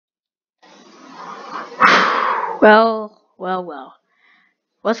Well.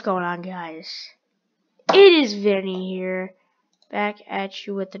 What's going on, guys? It is Vinny here, back at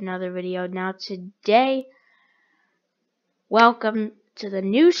you with another video. Now today, welcome to the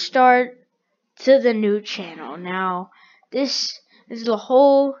new start to the new channel. Now, this is the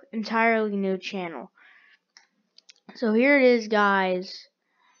whole entirely new channel. So here it is, guys.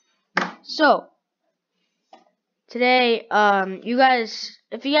 So, today, you guys,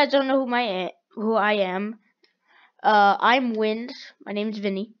 if you guys don't know who I am, I'm Wind. My name's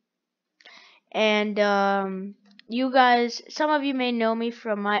Vinny. And you guys, some of you may know me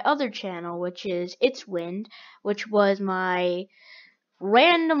from my other channel, which is It's Wind, which was my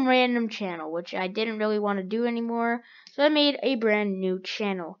random channel, which I didn't really want to do anymore, so I made a brand new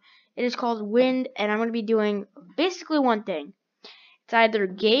channel. It is called Wind, and I'm going to be doing basically one thing. It's either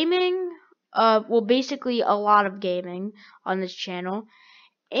gaming, basically a lot of gaming on this channel,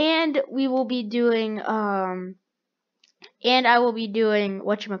 and we will be doing, and I will be doing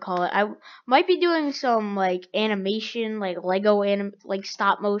whatchamacallit. I might be doing some like animation, like Lego like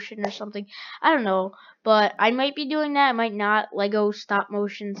stop motion or something. I don't know, but I might be doing that. I might not. Lego stop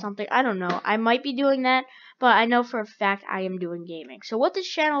motion something. I don't know. I might be doing that, but I know for a fact I am doing gaming. So what this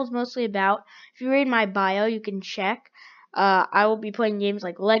channel is mostly about, if you read my bio, you can check. I will be playing games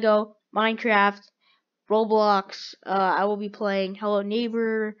like Lego, Minecraft, Roblox. I will be playing Hello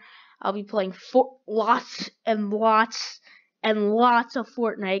Neighbor. I'll be playing lots of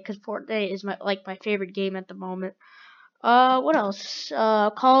Fortnite, because Fortnite is my favorite game at the moment. What else?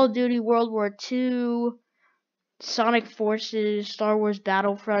 Call of Duty World War II, Sonic Forces, Star Wars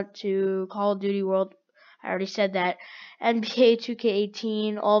Battlefront 2, Call of Duty World. I already said that. NBA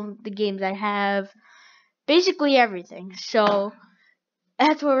 2K18, all the games I have, basically everything. So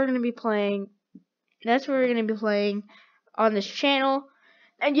that's what we're gonna be playing. That's what we're gonna be playing on this channel.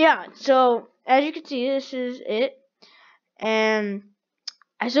 And yeah, so as you can see, this is it. And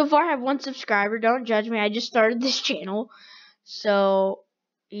I so far have 1 subscriber. Don't judge me. I just started this channel. So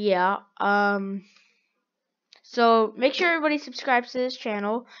yeah. So make sure everybody subscribes to this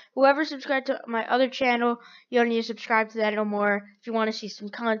channel. Whoever subscribed to my other channel, you don't need to subscribe to that no more. If you want to see some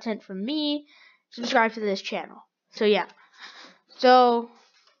content from me, subscribe to this channel. So yeah. So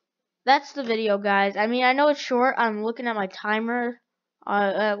that's the video, guys. I mean, I know it's short. I'm looking at my timer.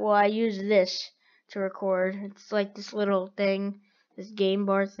 Well, I use this to record. It's like this little thing, this game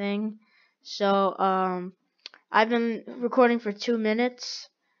bar thing. So, I've been recording for 2 minutes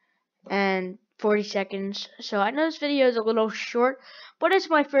and 40 seconds. So I know this video is a little short, but it's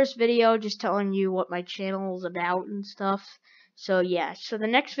my first video, just telling you what my channel is about and stuff. So yeah, so the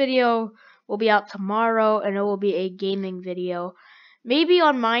next video will be out tomorrow, and it will be a gaming video. Maybe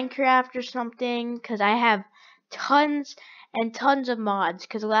on Minecraft or something, because I have tons and tons of mods.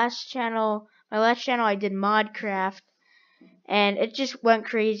 Because my last channel I did Modcraft, and it just went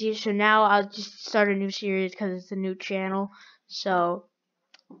crazy. So now I'll just start a new series because it's a new channel. So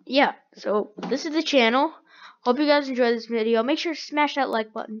yeah, so this is the channel. Hope you guys enjoyed this video. Make sure to smash that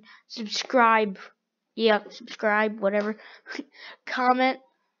like button, subscribe. Yeah, subscribe, whatever. Comment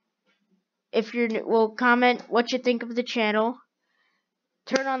if you're new. Well, comment what you think of the channel.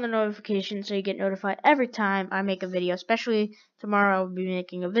 Turn on the notifications so you get notified every time I make a video. Especially tomorrow, I'll be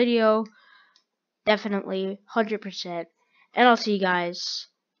making a video. Definitely, 100%. And I'll see you guys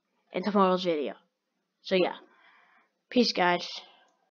in tomorrow's video. So yeah, peace, guys.